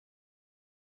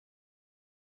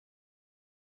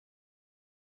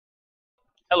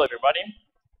Hello, everybody.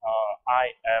 I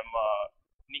am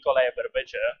Nicolae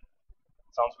Berbece.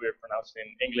 Sounds weird pronounced in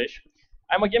English.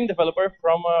 I'm a game developer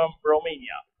from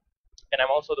Romania, and I'm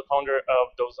also the founder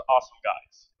of those awesome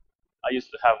guys. I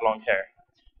used to have long hair.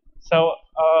 So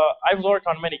I've worked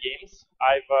on many games.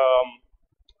 I've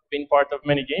been part of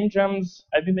many game jams.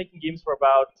 I've been making games for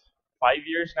about 5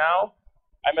 years now.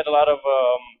 I made a lot of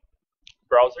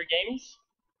browser games,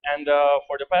 and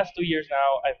for the past 2 years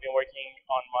now, I've been working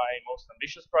on my most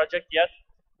ambitious project yet,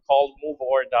 called Move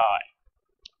or Die.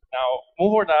 Now,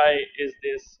 Move or Die is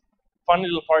this fun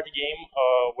little party game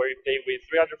where you play with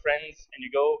three other friends and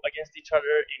you go against each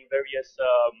other in various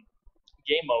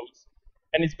game modes.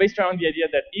 And it's based around the idea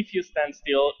that if you stand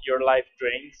still, your life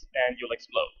drains and you'll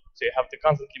explode. So you have to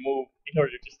constantly move in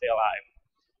order to stay alive.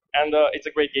 And it's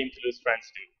a great game to lose friends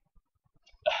to.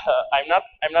 I'm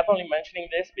not only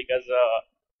mentioning this because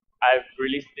I've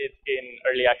released it in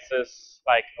early access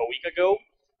like a week ago,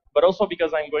 but also because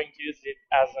I'm going to use it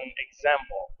as an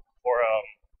example for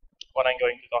what I'm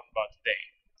going to talk about today.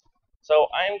 So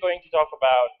I'm going to talk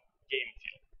about game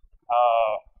feel.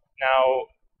 Now,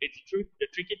 it's a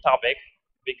tricky topic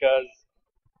because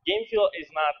game feel is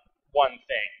not one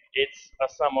thing. It's a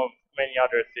sum of many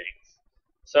other things.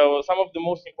 So some of the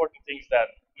most important things that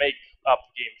make up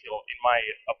game feel, in my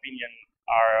opinion,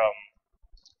 are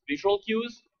visual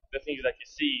cues, the things that you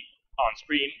see on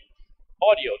screen,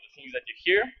 audio, the things that you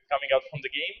hear coming out from the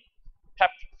game,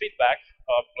 haptic feedback,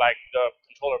 like the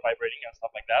controller vibrating and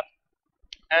stuff like that,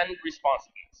 and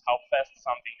responsiveness, how fast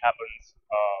something happens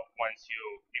once you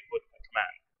input a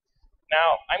command.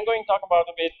 Now, I'm going to talk about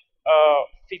a bit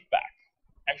feedback.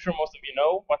 I'm sure most of you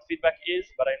know what feedback is,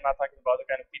 but I'm not talking about the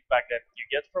kind of feedback that you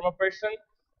get from a person.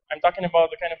 I'm talking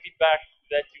about the kind of feedback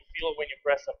that you feel when you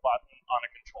press a button on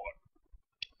a controller.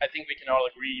 I think we can all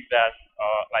agree that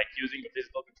like using a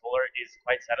physical controller is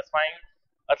quite satisfying,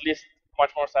 at least much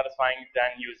more satisfying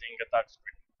than using a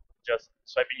touchscreen. Just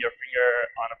swiping your finger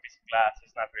on a piece of glass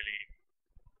is not really,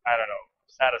 I don't know,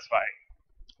 satisfying.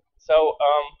 So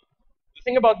the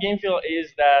thing about game feel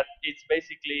is that it's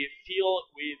basically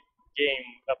feel with game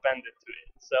appended to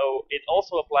it. So it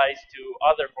also applies to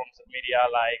other forms of media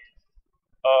like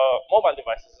mobile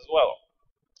devices as well.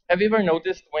 Have you ever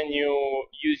noticed when you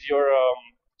use your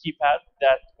keypad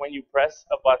that when you press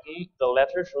a button, the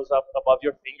letter shows up above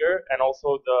your finger and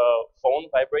also the phone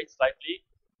vibrates slightly,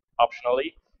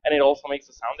 optionally, and it also makes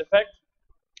a sound effect?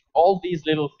 All these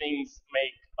little things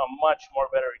make a much more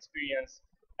better experience.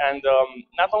 And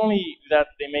not only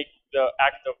that they make the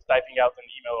act of typing out an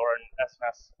email or an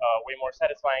SMS way more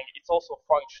satisfying, it's also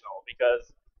functional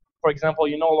because, for example,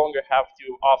 you no longer have to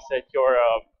offset your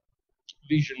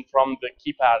vision from the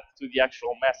keypad to the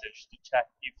actual message to check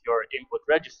if your input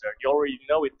registered. You already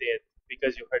know it did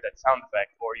because you heard that sound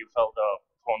effect or you felt the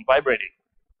phone vibrating.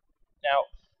 Now,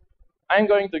 I'm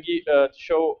going to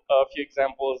show a few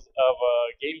examples of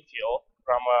game feel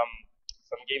from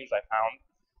some games I found.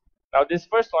 Now, this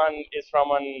first one is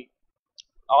from an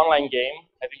online game.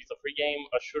 I think it's a free game,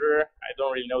 a shooter. I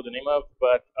don't really know the name of,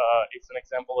 but it's an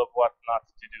example of what not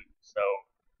to do. So,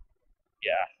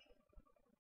 yeah.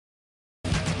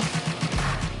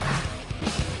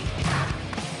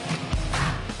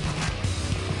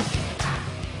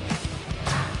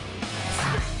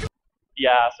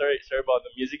 Yeah, sorry about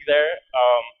the music there.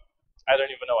 I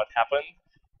don't even know what happened.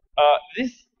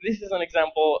 This is an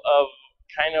example of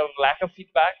kind of lack of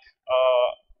feedback.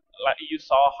 Like you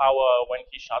saw how when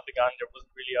he shot the gun, there wasn't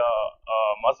really a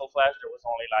muzzle flash. There was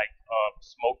only like a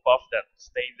smoke puff that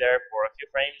stayed there for a few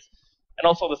frames, and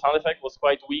also the sound effect was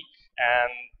quite weak. And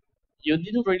you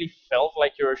didn't really felt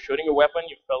like you were shooting a weapon.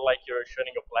 You felt like you were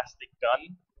shooting a plastic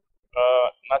gun.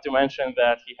 Not to mention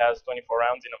that he has 24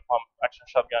 rounds in a pump action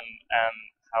shotgun and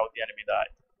how the enemy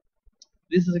died.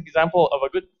 This is an example of a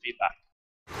good feedback.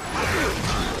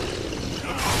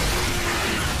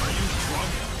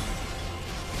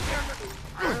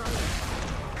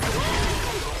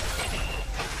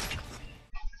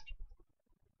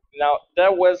 Now,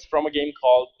 that was from a game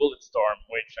called Bulletstorm,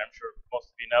 which I'm sure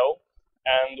most of you know.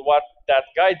 And what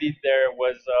that guy did there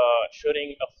was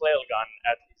shooting a flail gun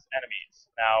at his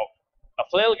enemies. Now, a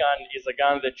flail gun is a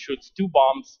gun that shoots two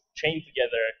bombs chained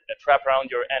together that trap around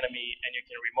your enemy and you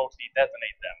can remotely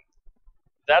detonate them.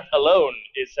 That alone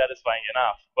is satisfying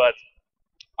enough, but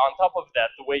on top of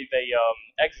that, the way they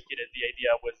executed the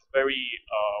idea was very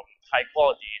high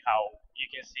quality, how you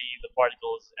can see the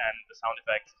particles and the sound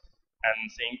effects and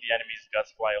seeing the enemy's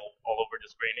guts fly all over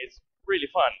the screen is really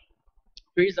fun.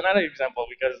 Here's another example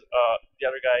because the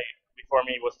other guy before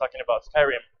me was talking about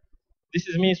Skyrim. This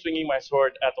is me swinging my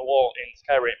sword at the wall in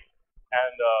Skyrim,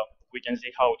 and we can see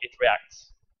how it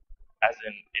reacts. as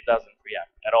in it doesn't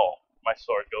react at all. My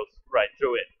sword goes right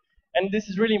through it. And this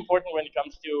is really important when it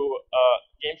comes to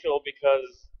game feel,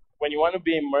 because when you want to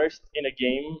be immersed in a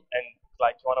game and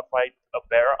like you want to fight a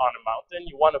bear on a mountain,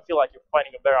 you want to feel like you're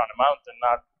fighting a bear on a mountain,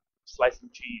 not slicing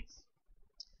cheese.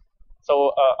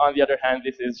 So on the other hand,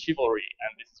 this is chivalry,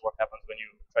 and this is what happens when you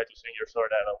try to swing your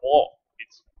sword at a wall.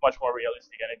 It's much more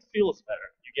realistic, and it feels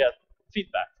better. You get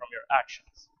feedback from your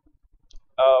actions.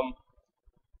 Um,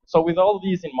 so with all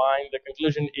these in mind, the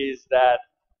conclusion is that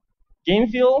game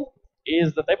feel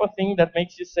is the type of thing that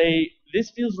makes you say,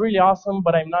 this feels really awesome,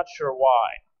 but I'm not sure why.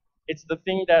 It's the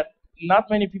thing that not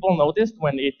many people noticed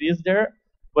when it is there,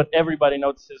 but everybody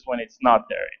notices when it's not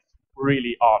there. It's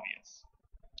really obvious.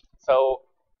 So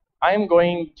I'm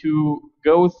going to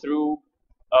go through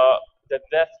the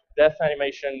death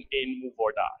animation in Move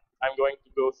or Die. I'm going to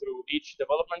go through each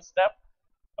development step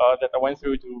that I went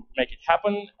through to make it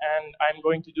happen, and I'm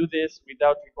going to do this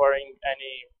without requiring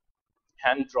any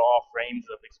hand draw frames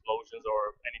of explosions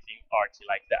or anything artsy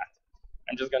like that.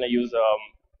 I'm just going to use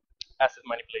asset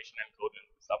manipulation and code and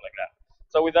stuff like that.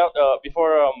 So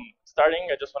before starting,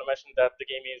 I just want to mention that the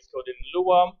game is coded in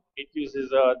Lua. It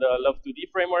uses the Love 2D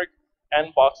framework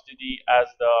and Box 2D as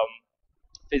the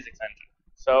physics engine.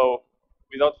 So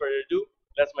without further ado,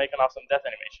 let's make an awesome death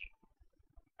animation.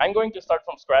 I'm going to start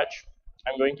from scratch.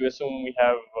 I'm going to assume we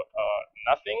have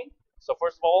nothing. So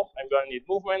first of all, I'm going to need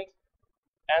movement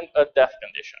and a death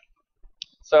condition.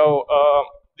 So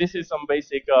this is some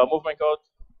basic movement code.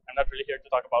 I'm not really here to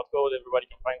talk about code.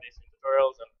 Everybody can find this in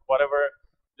tutorials and whatever.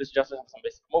 This just has some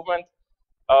basic movement.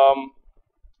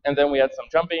 And then we had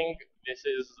some jumping. This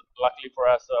is, luckily for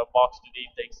us, Box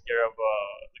 2D takes care of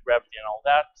the gravity and all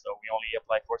that, so we only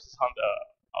apply forces on the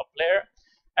player.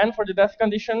 And for the death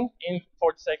condition,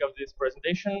 for the sake of this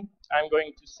presentation, I'm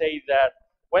going to say that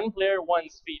when player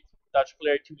 1's feet touch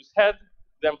player 2's head,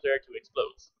 then player 2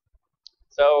 explodes.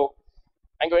 So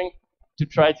I'm going to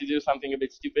try to do something a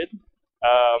bit stupid.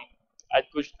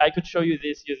 I could show you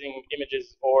this using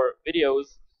images or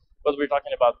videos, but we're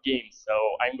talking about games, so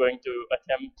I'm going to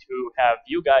attempt to have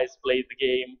you guys play the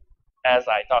game as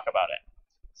I talk about it.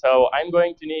 So I'm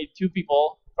going to need 2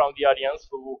 people from the audience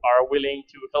who are willing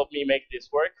to help me make this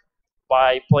work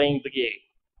by playing the game.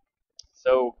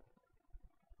 So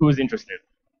who's interested?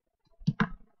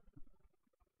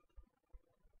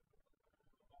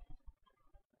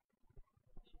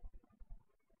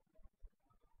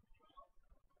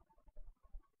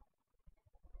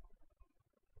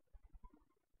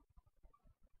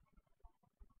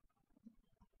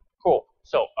 Cool.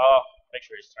 So make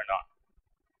sure it's turned on.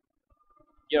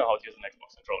 You know how to use an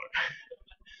Xbox controller.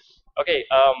 Okay.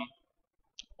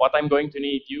 What I'm going to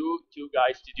need you 2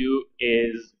 guys to do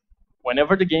is,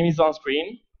 whenever the game is on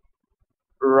screen,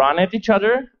 run at each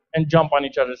other and jump on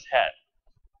each other's head.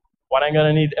 What I'm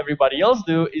going to need everybody else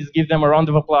do is give them a round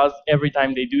of applause every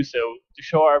time they do so to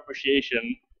show our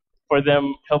appreciation for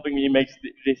them helping me make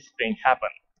this thing happen.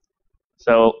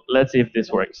 So let's see if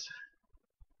this works.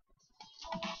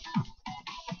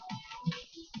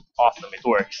 Awesome, it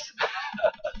works.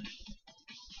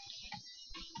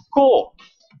 Cool.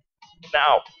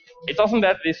 Now, it's awesome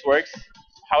that this works.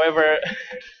 However,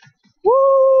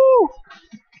 woo!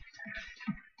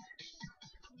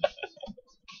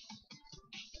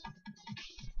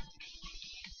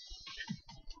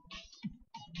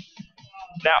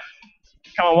 Now,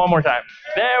 come on, one more time.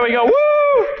 There we go.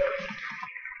 Woo!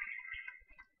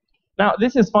 Now,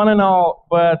 this is fun and all,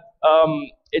 but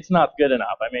it's not good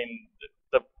enough. I mean,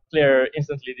 the player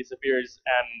instantly disappears,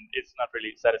 and it's not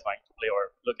really satisfying to play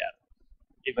or look at,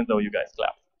 even though you guys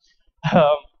clap.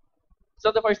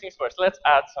 So the first things first, let's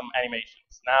add some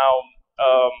animations. Now,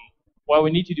 what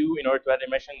we need to do in order to add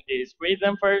animation is create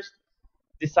them first,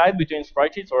 decide between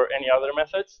sprite sheets or any other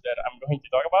methods that I'm going to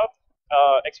talk about,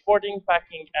 exporting,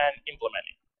 packing, and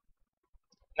implementing.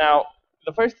 Now,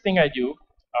 the first thing I do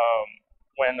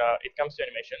when it comes to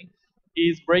animation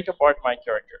is break apart my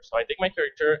character. So I take my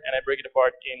character and I break it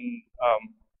apart in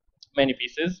many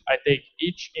pieces. I take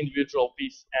each individual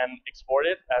piece and export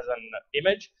it as an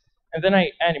image, and then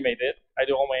I animate it. I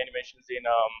do all my animations in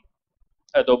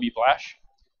Adobe Flash.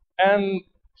 And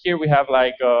here we have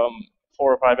like 4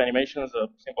 or 5 animations, a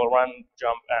simple run,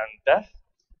 jump, and death.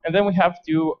 And then we have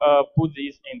to put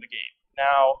these in the game.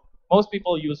 Now, most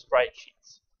people use sprite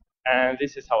sheets. And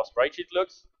this is how a sprite sheet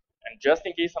looks. And just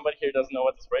in case somebody here doesn't know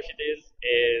what the sprite sheet is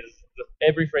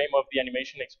every frame of the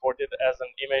animation exported as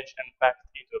an image and packed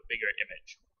into a bigger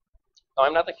image. Now,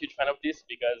 I'm not a huge fan of this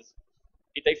because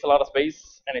it takes a lot of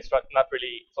space and it's not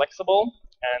really flexible.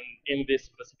 And in this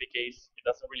specific case, it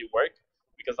doesn't really work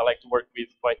because I like to work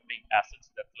with quite big assets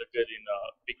that look good in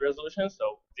big resolution.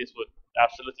 So this would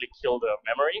absolutely kill the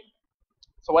memory.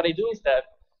 So what I do instead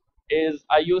is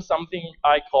I use something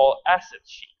I call asset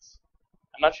sheets.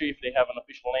 I'm not sure if they have an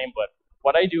official name, but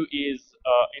what I do is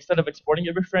instead of exporting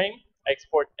every frame, I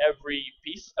export every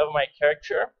piece of my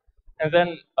character, and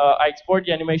then I export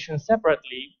the animation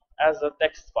separately as a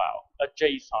text file, a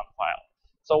JSON file.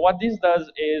 So what this does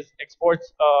is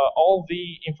exports all the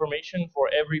information for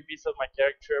every piece of my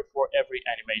character for every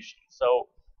animation. So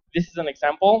this is an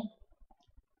example.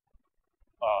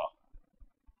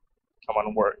 Come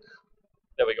on, work.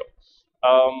 There we go.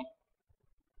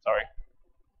 Sorry.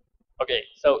 Okay,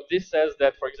 so this says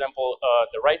that, for example,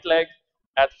 the right leg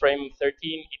at frame 13,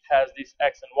 it has these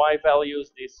x and y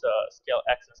values, this scale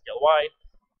x and scale y,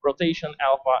 rotation,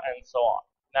 alpha, and so on.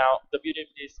 Now, the beauty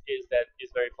of this is that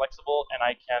it's very flexible, and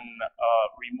I can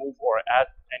remove or add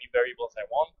any variables I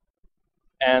want.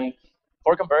 And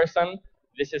for comparison,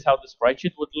 this is how the sprite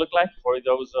sheet would look like for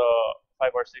those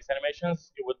 5 or 6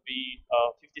 animations. It would be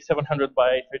 5700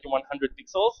 by 3100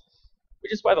 pixels,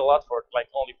 which is quite a lot for like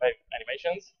only 5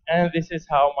 animations. And this is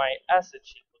how my asset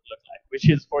sheet would look like, which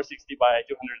is 460 by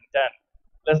 210,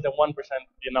 less than 1%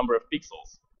 the number of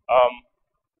pixels.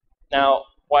 Now,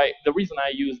 the reason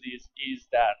I use this is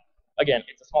that, again,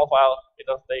 it's a small file, it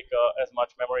doesn't take as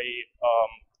much memory,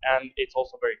 and it's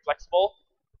also very flexible.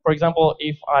 For example,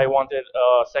 if I wanted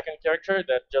a second character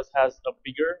that just has a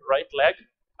bigger right leg,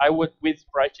 with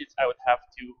sprite sheets, I would have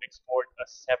to export a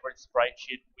separate sprite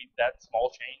sheet with that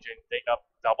small change and take up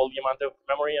double the amount of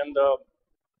memory and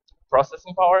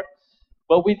processing power.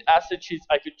 But with asset sheets,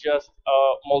 I could just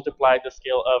multiply the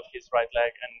scale of his right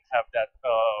leg and have that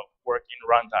work in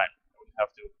runtime. I wouldn't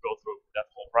have to go through that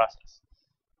whole process.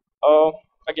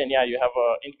 Again, yeah, you have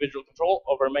individual control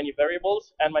over many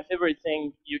variables, and my favorite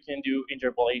thing, you can do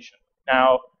interpolation.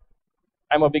 Now,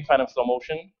 I'm a big fan of slow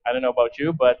motion. I don't know about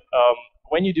you, but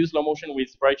when you do slow motion with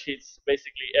sprite sheets,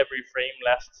 basically every frame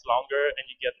lasts longer, and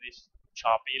you get this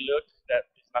choppy look that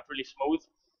is not really smooth.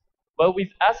 But with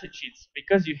asset sheets,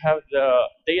 because you have the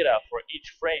data for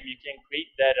each frame, you can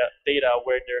create data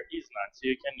where there is none. So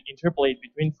you can interpolate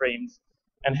between frames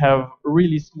and have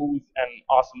really smooth and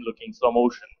awesome looking slow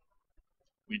motion,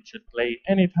 which should play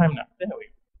anytime now. There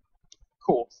we go.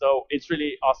 Cool. So it's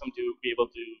really awesome to be able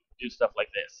to do stuff like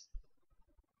this.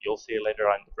 You'll see it later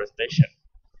on in the presentation.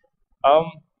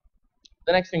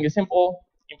 The next thing is simple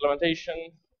implementation.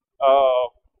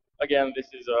 Again, this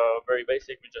is very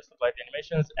basic. We just applied the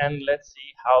animations, and let's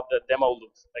see how the demo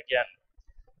looks again.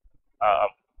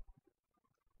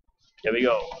 Here we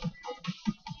go.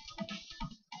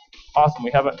 Awesome.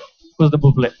 We have a. Who's the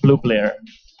blue player?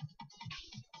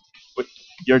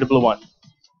 You're the blue one.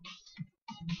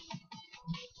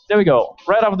 There we go.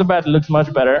 Right off the bat, it looks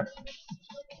much better.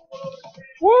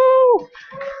 Woo!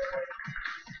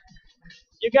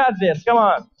 You got this. Come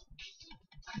on.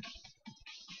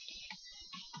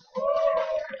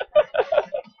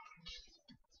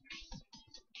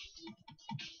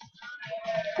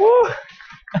 Woo!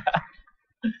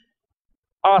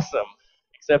 Awesome.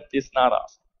 Except it's not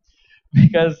awesome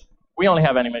because we only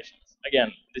have animations.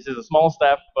 Again, this is a small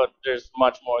step, but there's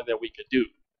much more that we could do.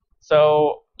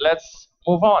 So let's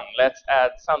move on. Let's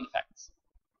add sound effects.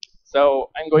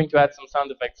 So I'm going to add some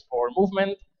sound effects for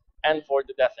movement and for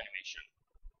the death animation.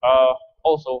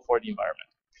 Also for the environment.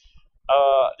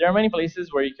 There are many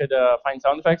places where you could find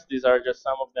sound effects. These are just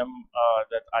some of them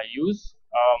that I use.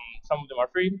 Some of them are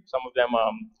free, some of them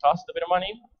cost a bit of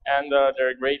money, and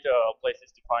they're great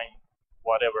places to find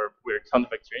whatever weird sound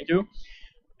effects you're into.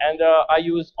 And I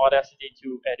use Audacity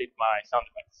to edit my sound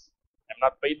effects. I'm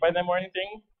not paid by them or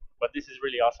anything, but this is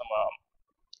really awesome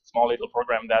small little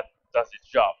program that does its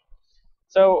job.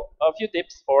 So a few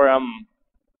tips for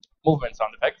movement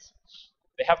sound effects.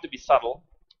 They have to be subtle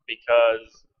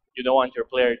because you don't want your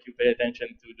player to pay attention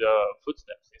to the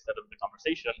footsteps instead of the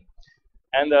conversation.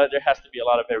 And there has to be a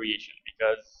lot of variation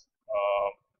because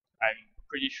I'm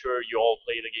pretty sure you all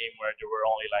played a game where there were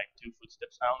only like 2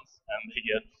 footstep sounds and they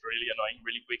get really annoying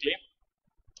really quickly.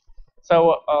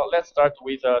 So let's start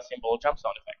with a simple jump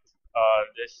sound effect.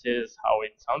 This is how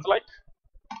it sounds like.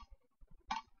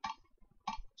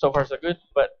 So far so good,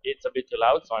 but it's a bit too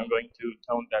loud, so I'm going to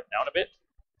tone that down a bit.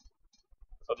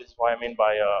 So this is what I mean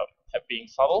by being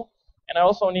subtle. And I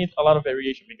also need a lot of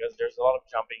variation because there's a lot of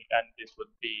jumping and this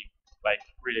would be like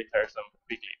really tiresome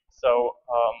quickly. So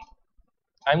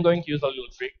I'm going to use a little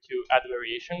trick to add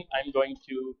variation. I'm going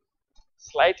to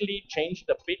slightly change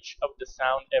the pitch of the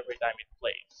sound every time it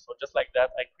plays. So just like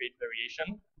that, I create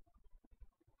variation.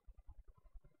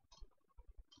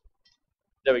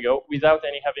 There we go. Without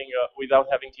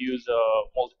having to use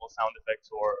multiple sound effects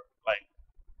or like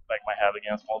I have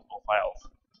against multiple files.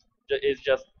 is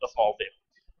just a small tip.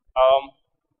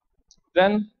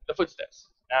 Then the footsteps.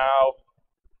 Now,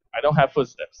 I don't have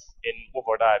footsteps in Move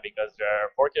or Die because there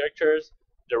are 4 characters,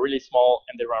 they're really small,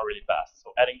 and they run really fast.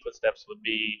 So adding footsteps would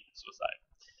be suicide.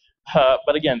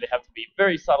 But again, they have to be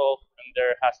very subtle, and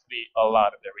there has to be a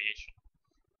lot of variation.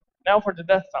 Now for the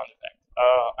death sound effect.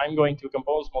 I'm going to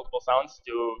compose multiple sounds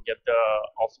to get the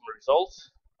awesome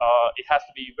results. It has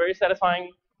to be very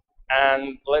satisfying,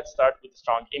 and let's start with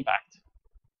strong impact.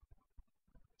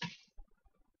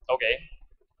 Okay,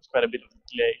 it's quite a bit of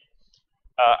delay.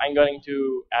 I'm going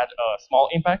to add a small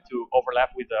impact to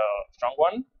overlap with a strong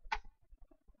one.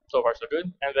 So far, so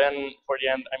good. And then for the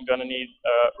end, I'm going to need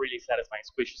a really satisfying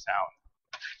squish sound.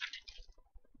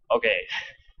 Okay,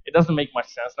 it doesn't make much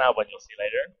sense now, but you'll see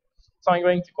later. So I'm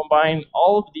going to combine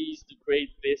all of these to create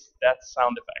this death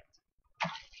sound effect.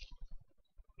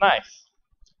 Nice.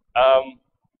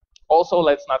 Also,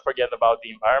 let's not forget about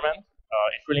the environment.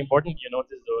 It's really important. You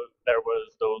notice there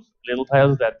was those little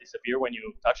tiles that disappear when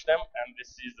you touch them, and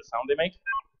this is the sound they make.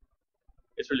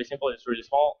 It's really simple. It's really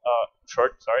small,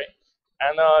 short. Sorry,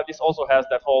 and this also has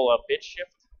that whole pitch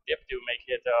shift tip to make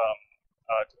it to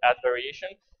add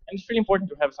variation. And it's really important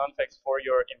to have sound effects for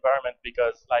your environment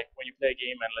because, like, when you play a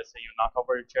game and let's say you knock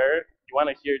over a chair, you want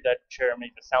to hear that chair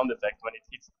make a sound effect when it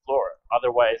hits the floor.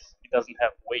 Otherwise, it doesn't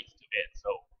have weight to it.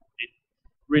 So it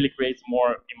really creates a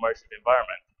more immersive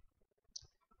environment.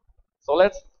 So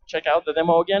let's check out the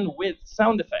demo again with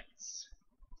sound effects.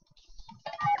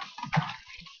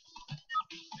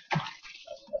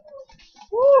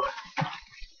 Woo!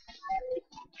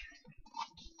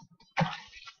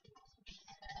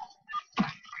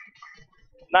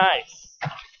 Nice.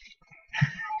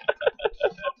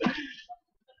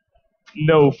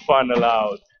 No fun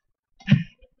allowed. You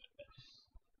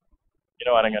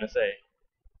know what I'm going to say?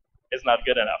 It's not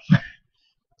good enough.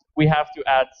 We have to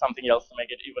add something else to make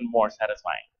it even more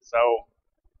satisfying. So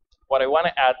what I want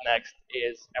to add next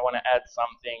is I want to add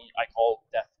something I call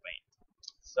death paint.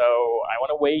 So I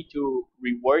want a way to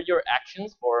reward your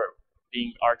actions for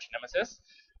being arch nemesis.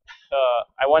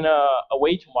 I want a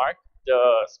way to mark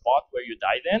the spot where you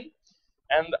died in.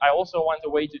 And I also want a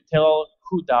way to tell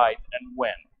who died and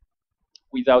when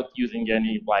without using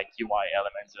any like UI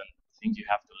elements and things you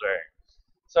have to learn.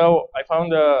 So I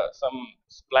found some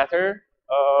splatter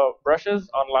brushes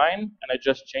online, and I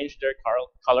just changed their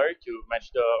color to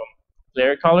match the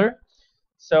player color.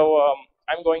 So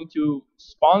I'm going to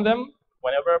spawn them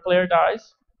whenever a player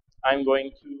dies. I'm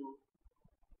going to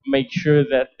make sure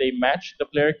that they match the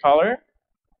player color,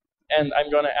 and I'm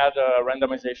going to add a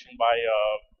randomization by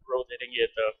rotating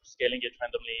it, scaling it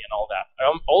randomly, and all that.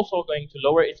 I'm also going to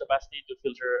lower its opacity to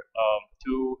filter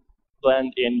to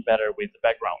blend in better with the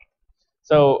background.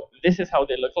 So this is how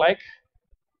they look like.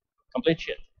 Complete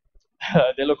shit.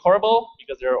 They look horrible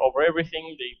because they're over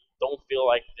everything. They don't feel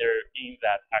like they're in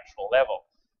that actual level.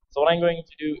 So what I'm going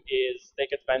to do is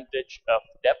take advantage of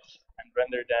depth and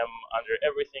render them under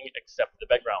everything except the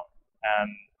background.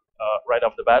 And right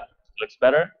off the bat, it looks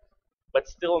better, but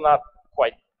still not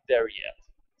quite there yet.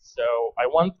 So I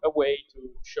want a way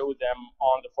to show them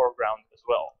on the foreground as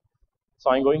well. So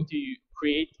I'm going to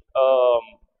create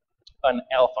an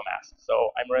alpha mask.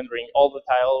 So I'm rendering all the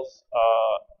tiles,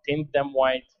 tint them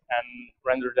white, and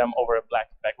render them over a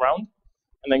black background.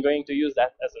 And I'm going to use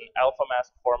that as an alpha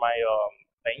mask for my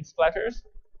paint splatters,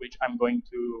 which I'm going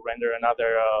to render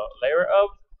another layer of.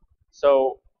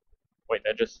 So, wait,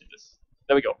 I just did this.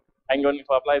 There we go. I'm going to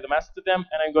apply the mask to them,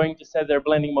 and I'm going to set their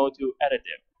blending mode to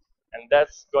additive. And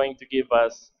that's going to give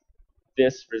us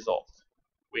this result,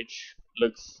 which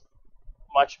looks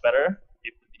much better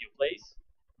if the video plays.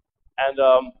 And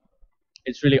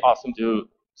it's really awesome to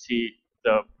see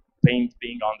the paint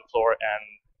being on the floor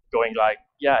and going like,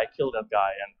 yeah, I killed that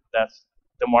guy, and that's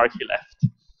the mark he left.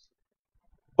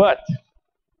 But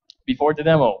before the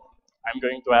demo, I'm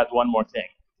going to add one more thing.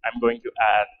 I'm going to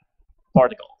add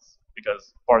particles,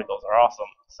 because particles are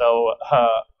awesome. So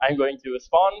I'm going to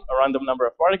spawn a random number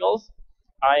of particles.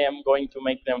 I am going to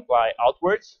make them fly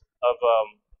outwards of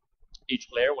each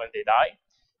player when they die.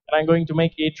 And I'm going to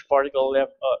make each particle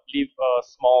leave a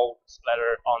small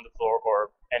splatter on the floor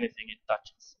or anything it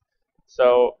touches.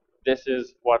 So this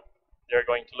is what they're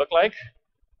going to look like.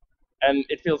 And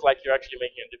it feels like you're actually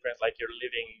making a difference, like you're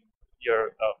living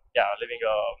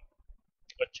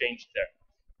a change there.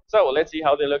 So let's see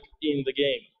how they look in the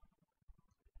game.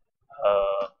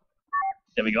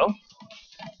 There we go.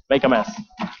 Make a mess.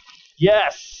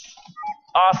 Yes!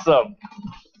 Awesome!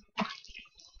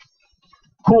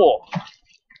 Cool.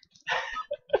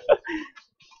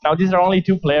 Now these are only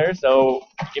 2 players, so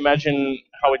imagine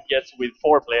how it gets with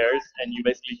 4 players, and you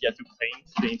basically get to paint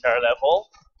the entire level.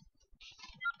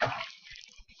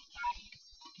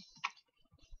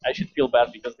 I should feel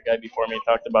bad because the guy before me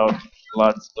talked about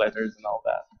blood splatters and all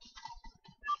that.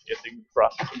 Using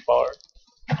processing power.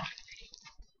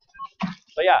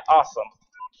 So yeah, awesome.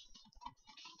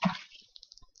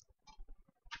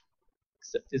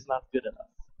 Except it's not good enough.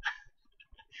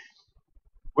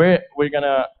 We're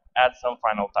gonna add some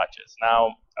final touches.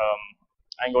 Now,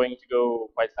 I'm going to go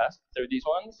quite fast through these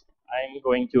ones. I'm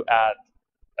going to add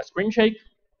a screen shake,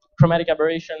 chromatic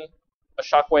aberration, a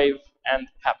shockwave, and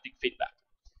haptic feedback.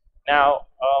 Now,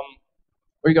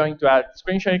 we're going to add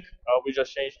screen shake. We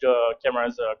just changed the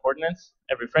camera's coordinates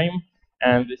every frame,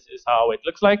 and this is how it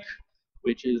looks like,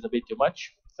 which is a bit too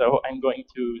much. So I'm going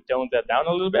to tone that down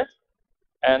a little bit,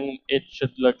 and it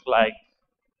should look like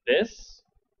this,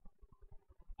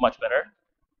 much better,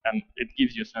 and it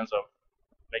gives you a sense of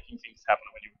making things happen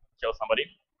when you kill somebody.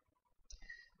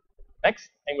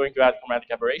 Next, I'm going to add chromatic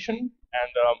aberration,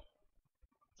 and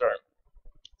sorry,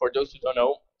 for those who don't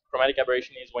know, chromatic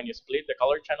aberration is when you split the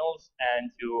color channels and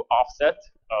you offset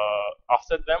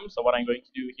them. So what I'm going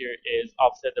to do here is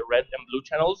offset the red and blue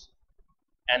channels,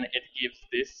 and it gives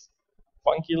this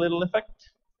funky little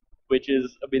effect, which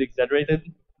is a bit exaggerated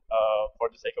for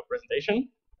the sake of presentation.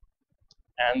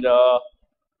 And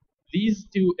these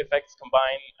two effects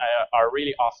combined are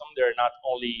really awesome. They're not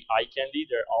only eye candy,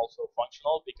 they're also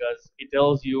functional because it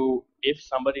tells you if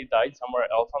somebody died somewhere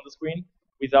else on the screen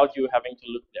without you having to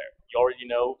look there. You already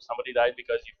know somebody died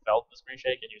because you felt the screen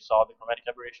shake and you saw the chromatic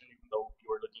aberration, even though you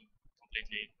were looking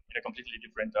in a completely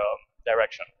different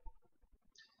direction.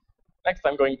 Next,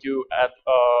 I'm going to add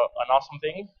an awesome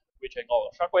thing, which I call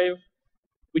a shockwave,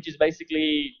 which is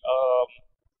basically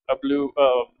a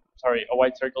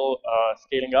white circle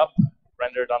scaling up,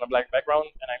 rendered on a black background,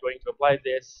 and I'm going to apply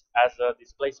this as a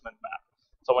displacement map.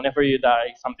 So whenever you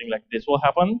die, something like this will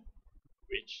happen,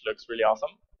 which looks really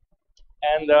awesome.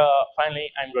 And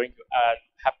finally, I'm going to add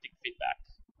haptic feedback.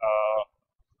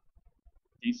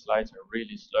 These slides are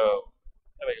really slow.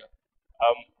 There we go.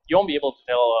 You won't be able to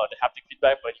tell the haptic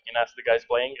feedback, but you can ask the guys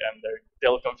playing, and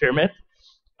they'll confirm it.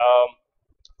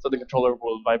 So the controller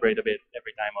will vibrate a bit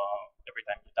every time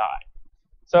you die.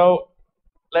 So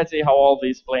let's see how all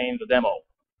these play in the demo.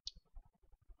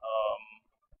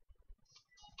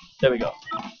 There we go.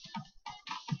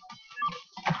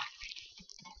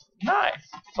 Nice.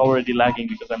 It's already lagging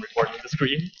because I'm recording the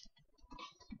screen.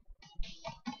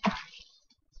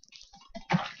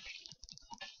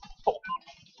 Cool.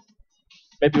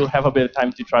 Maybe we'll have a bit of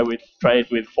time to try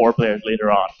it with 4 players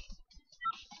later on.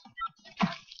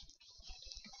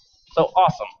 So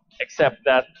awesome. Except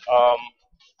that I'm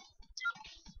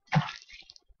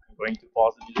going to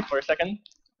pause the music for a second.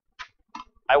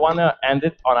 I want to end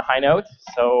it on a high note,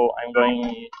 so I'm going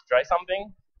to try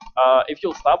something. If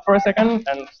you'll stop for a second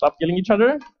and stop killing each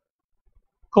other.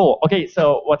 Cool. Okay,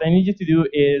 so what I need you to do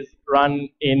is run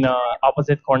in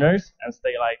opposite corners and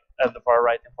stay like at the far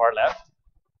right and far left.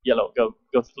 Yellow, go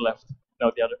to the left.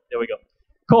 No, the other. There we go.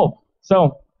 Cool.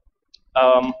 So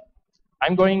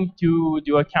I'm going to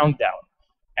do a countdown.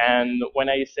 And when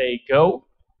I say go,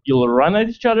 you'll run at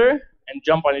each other and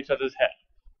jump on each other's head.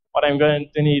 What I'm going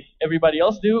to need everybody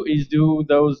else do is do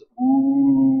those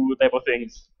ooh type of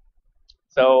things.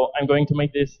 So I'm going to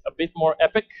make this a bit more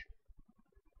epic.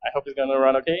 I hope it's going to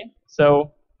run okay.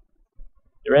 So,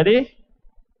 you ready?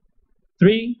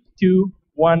 3, 2,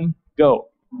 1, go.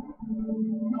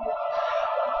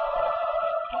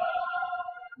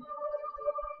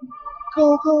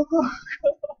 Go, go, go,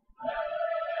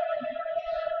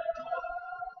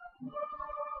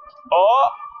 go.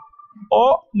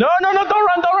 Oh, no, don't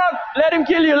run. Let him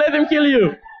kill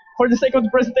you. For the sake of the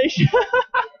presentation.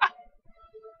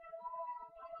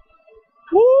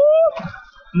 Woo!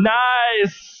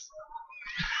 Nice.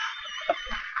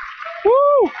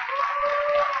 Woo!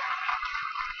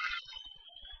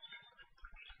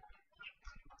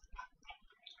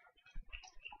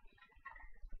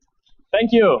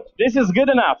 Thank you. This is good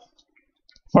enough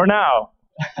for now.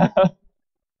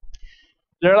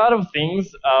 There are a lot of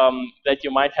things that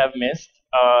you might have missed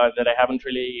that I haven't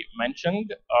really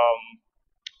mentioned.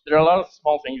 There are a lot of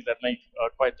small things that make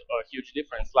quite a huge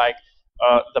difference, like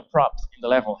the props in the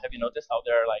level. Have you noticed how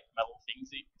there are like metal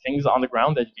things on the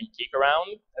ground that you can kick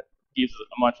around? That gives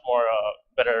a much more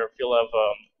better feel of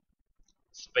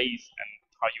space and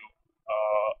how you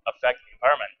affect the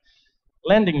environment.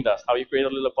 Landing dust, how you create a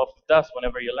little puff of dust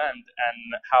whenever you land,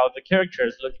 and how the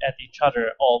characters look at each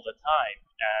other all the time.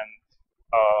 And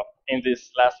in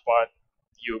this last part,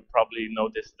 you probably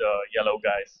noticed the yellow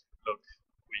guys look,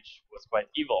 which was quite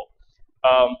evil.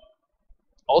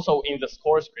 Also in the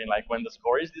score screen, like when the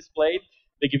score is displayed,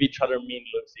 they give each other mean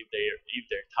looks if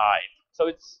they're tied. So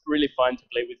it's really fun to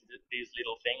play with these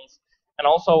little things. And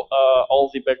also, all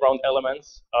the background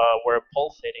elements were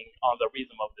pulsating on the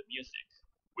rhythm of the music,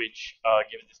 which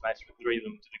gives this nice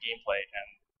rhythm to the gameplay and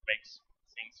makes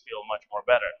things feel much more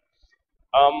better.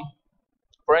 Um,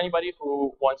 for anybody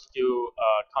who wants to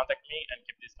contact me and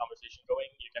keep this conversation going,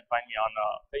 you can find me on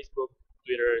Facebook,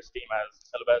 Twitter, Steam as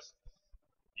Celebes.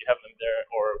 You have them there,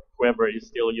 or whoever is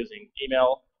still using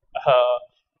email.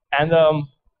 And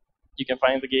you can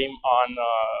find the game on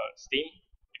Steam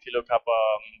if you look up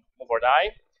Move or Die.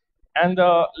 And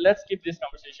let's keep this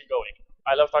conversation going.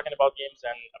 I love talking about games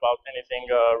and about anything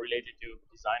related to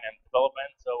design and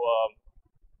development. So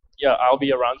yeah, I'll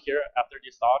be around here after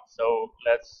this talk. So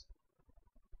let's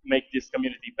make this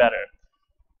community better.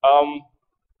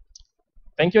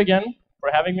 Thank you again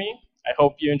for having me. I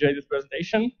hope you enjoyed this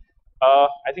presentation.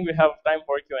 I think we have time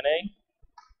for Q&A.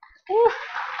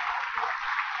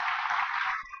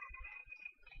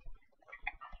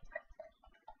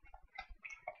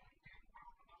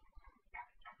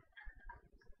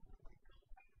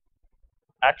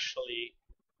 Actually,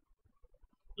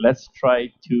 let's try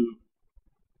to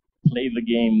play the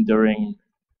game during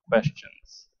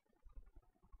questions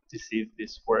to see if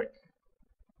this works.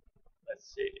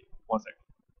 Let's see. 1 second.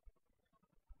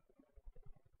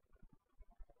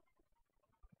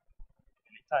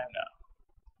 Anytime now.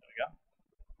 There we go.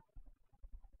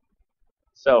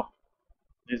 So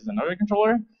this is another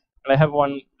controller, and I have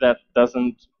one that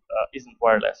isn't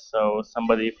wireless. So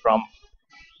somebody from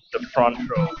the front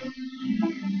row.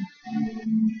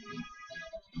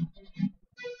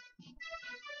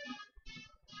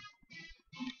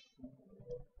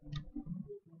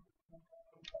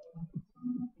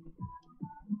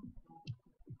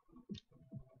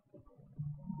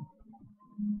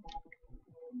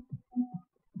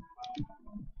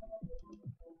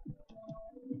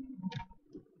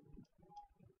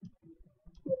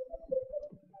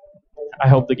 I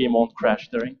hope the game won't crash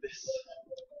during this.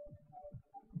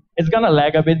 It's gonna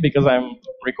lag a bit because I'm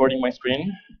recording my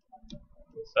screen.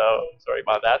 So sorry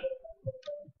about that.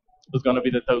 It's gonna be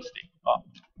the toasty. Oh.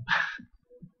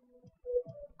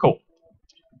 Cool.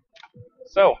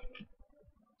 So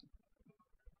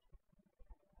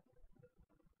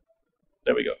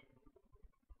there we go.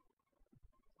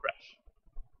 Crash.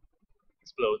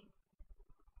 Explode.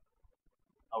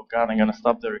 Oh god, I'm gonna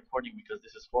stop the recording because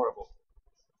this is horrible.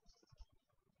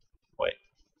 Wait.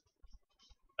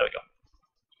 There we go.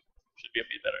 Should be a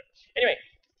bit better. Anyway,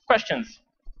 questions.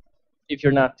 If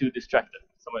you're not too distracted.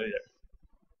 Somebody there.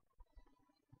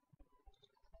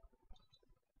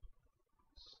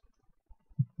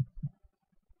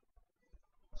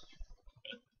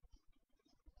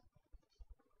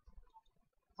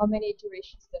 How many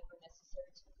iterations that were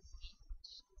necessary to this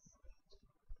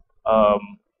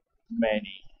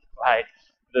Many. Like,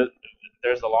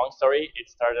 there's a long story. It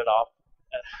started off.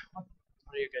 What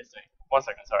are you guys doing? 1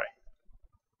 second, sorry.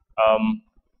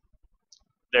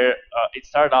 It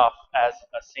started off as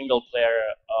a single-player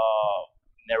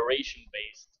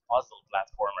narration-based puzzle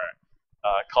platformer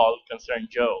called Concern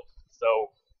Joe.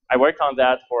 So I worked on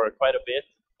that for quite a bit.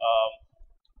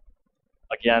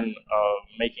 Again,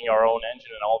 making our own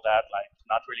engine and all that, like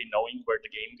not really knowing where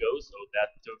the game goes. So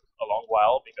that took a long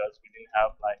while because we didn't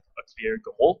have like a clear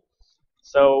goal.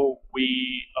 So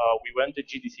we went to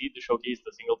GDC to showcase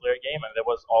the single player game, and that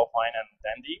was all fine and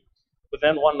dandy. But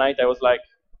then one night I was like,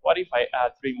 what if I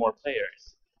add 3 more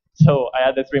players? So I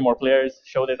added 3 more players,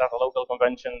 showed it at a local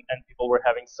convention, and people were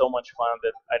having so much fun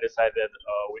that I decided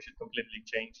we should completely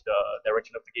change the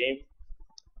direction of the game.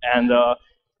 And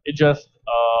it just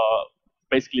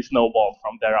basically snowballed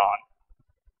from there on.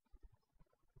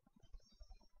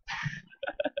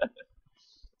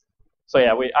 So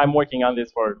yeah, I'm working on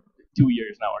this for 2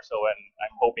 years now or so, and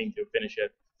I'm hoping to finish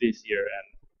it this year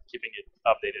and keeping it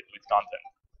updated with content.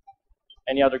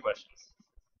 Any other questions?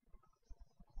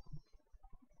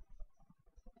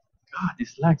 God,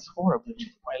 this lags horribly.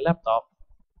 My laptop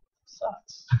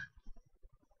sucks.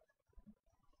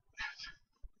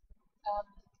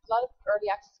 A lot of early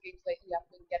access games lately have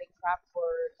been getting crap for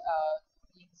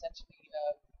being essentially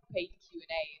paid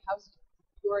Q&A. How's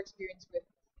your experience with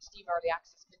Steam Early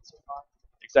Access been so far?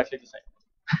 Exactly the same.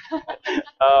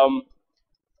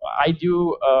 I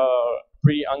do a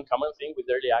pretty uncommon thing with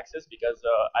early access because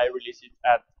I release it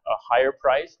at a higher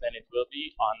price than it will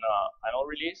be on final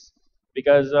release.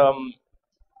 Because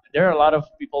there are a lot of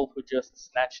people who just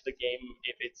snatch the game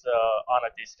if it's on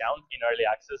a discount in early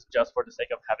access just for the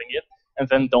sake of having it, and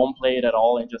then don't play it at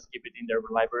all and just keep it in their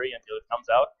library until it comes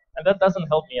out. And that doesn't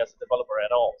help me as a developer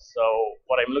at all. So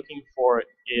what I'm looking for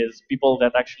is people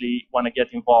that actually want to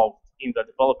get involved in the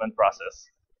development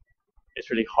process. it's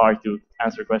really hard to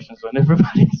answer questions when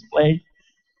everybody's playing.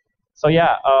 So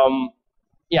yeah,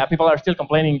 people are still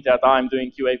complaining that I'm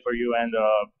doing QA for you and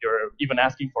you're even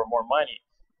asking for more money.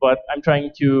 But I'm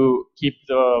trying to keep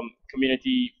the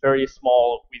community very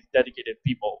small with dedicated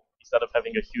people instead of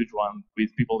having a huge one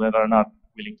with people that are not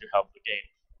willing to help the game.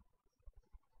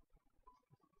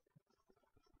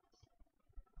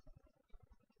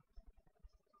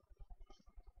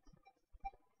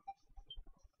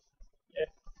 Yeah,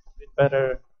 a bit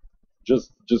better.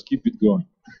 Just keep it going.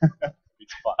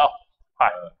 It's fun. Oh, hi.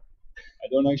 I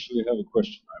don't actually have a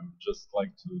question. I would just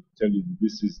like to tell you that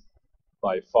this is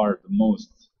by far the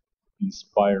most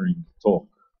inspiring talk.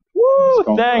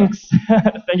 Woo! Thanks.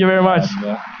 Thank you very much.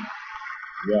 And,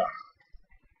 yeah,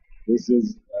 this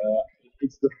is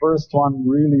it's the first one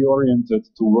really oriented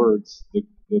towards the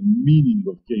meaning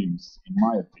of games, in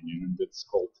my opinion, and it's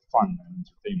called fun and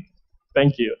entertainment.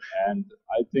 Thank you. And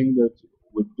I think that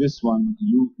with this one,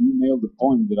 you nailed the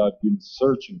point that I've been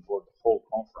searching for the whole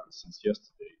conference since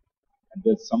yesterday, and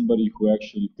that's somebody who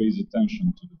actually pays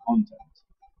attention to the content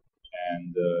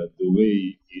and the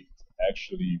way it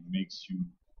actually makes you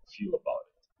feel about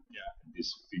it. Yeah,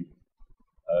 this feeling.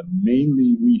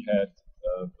 Mainly, we had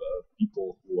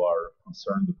people who are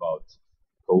concerned about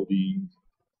coding,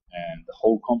 and the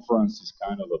whole conference is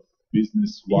kind of a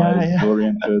business-wise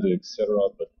oriented, etc.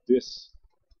 But this,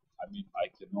 I mean, I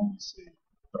can only say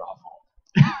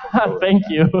bravo. Thank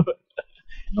you.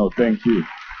 No, thank you.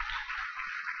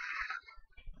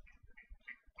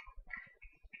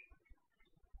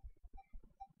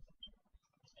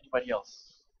 Anybody else?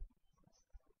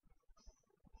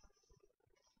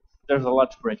 There's a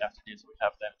lunch break after this. We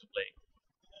have them to play.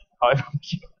 However,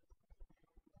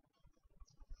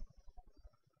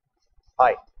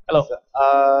 Hi. Hello.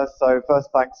 So first,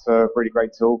 thanks for a really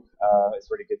great talk. It's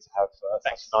really good to have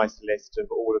such a nice list of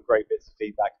all the great bits of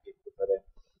feedback people put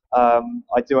in.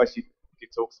 I do actually give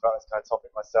talks about this kind of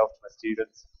topic myself to my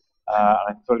students, and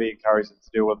I fully encourage them to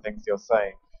do all the things you're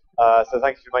saying. So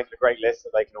thank you for making a great list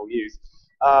that they can all use.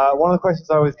 One of the questions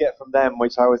I always get from them,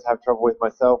 which I always have trouble with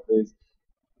myself, is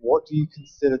what do you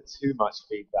consider too much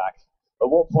feedback? At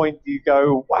what point do you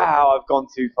go, wow, I've gone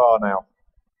too far now?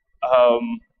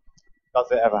 Does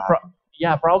it ever happen?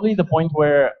 Yeah, probably the point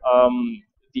where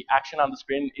the action on the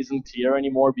screen isn't clear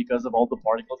anymore because of all the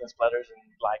particles and splatters and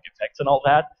like effects and all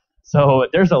that. So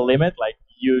there's a limit, like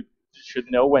you should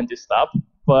know when to stop,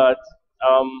 but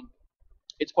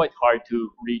it's quite hard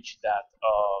to reach that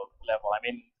level. I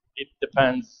mean, it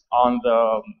depends on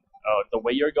the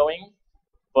way you're going,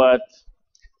 but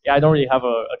yeah, I don't really have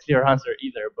a clear answer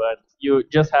either, but you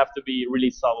just have to be really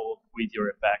subtle with your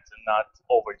effects and not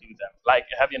overdo them. Like,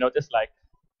 have you noticed, like,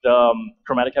 the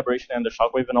chromatic aberration and the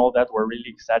shockwave and all that were really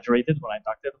exaggerated when I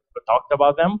talked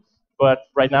about them, but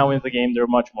right now in the game, they're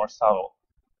much more subtle.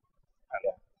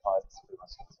 Yeah, that's pretty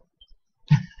much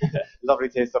it. Lovely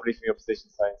to hear somebody from your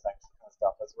position saying thanks kind of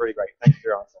stuff. That's really great. Thank you for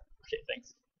your answer. Okay,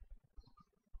 thanks.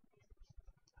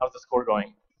 How's the score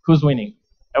going? Who's winning?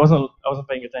 I wasn't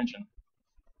paying attention.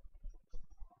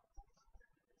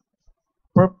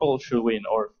 Purple should win,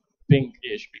 or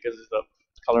pinkish, because it's the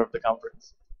color of the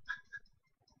conference.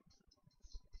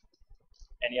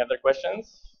 Any other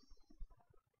questions?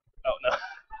 Oh, no.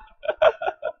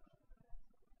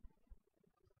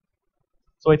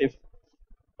 So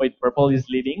wait, purple is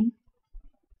leading.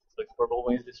 So if purple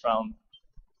wins this round,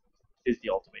 is the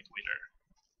ultimate winner.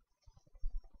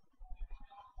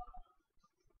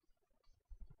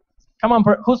 Come on,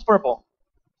 who's purple?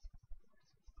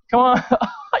 Come on,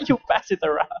 you pass it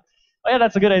around. Oh yeah,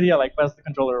 that's a good idea, like pass the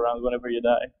controller around whenever you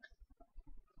die.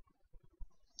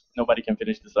 Nobody can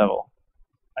finish this level.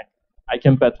 I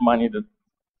can bet money that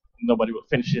nobody will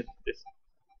finish it this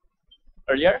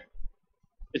earlier.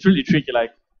 It's really tricky,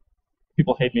 like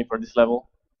people hate me for this level.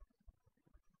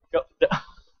 Go.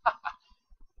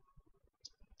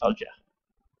 Told ya.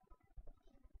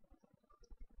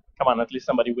 Come on, at least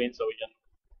somebody wins so we can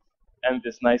end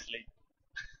this nicely.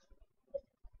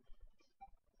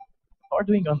 How are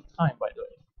we doing on time, by the way?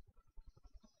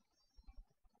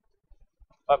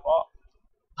 Oh.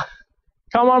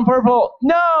 Come on, purple!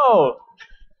 No!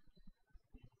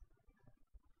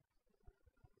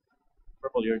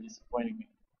 Purple, you're disappointing me.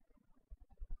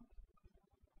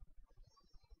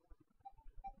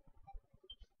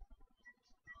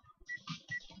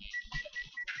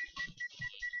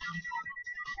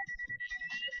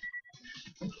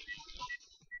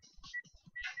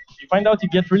 You find out you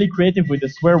get really creative with the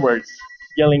swear words,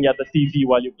 yelling at the TV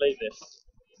while you play this.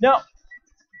 No!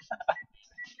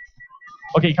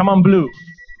 Okay, come on, blue.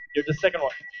 You're the second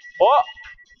one. Oh!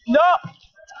 No!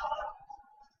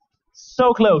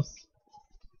 So close.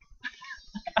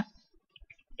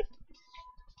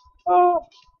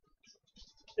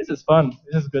 This is fun.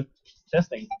 This is good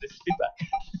testing. This is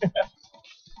feedback.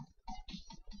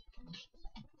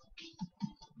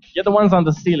 Get the ones on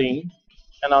the ceiling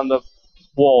and on the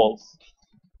walls.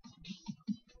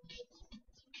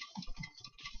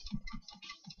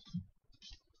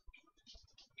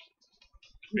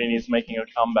 Green is making a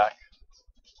comeback.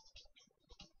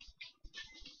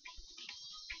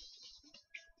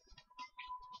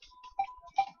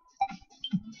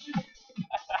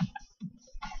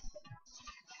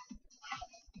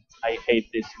 I hate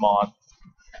this mod.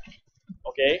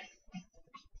 Okay.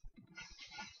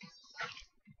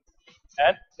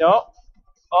 And no.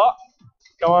 Oh,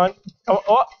 come on. Come on.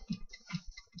 Oh.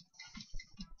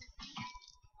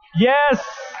 Yes.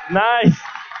 Nice.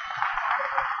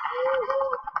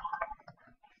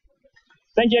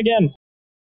 Thank you again.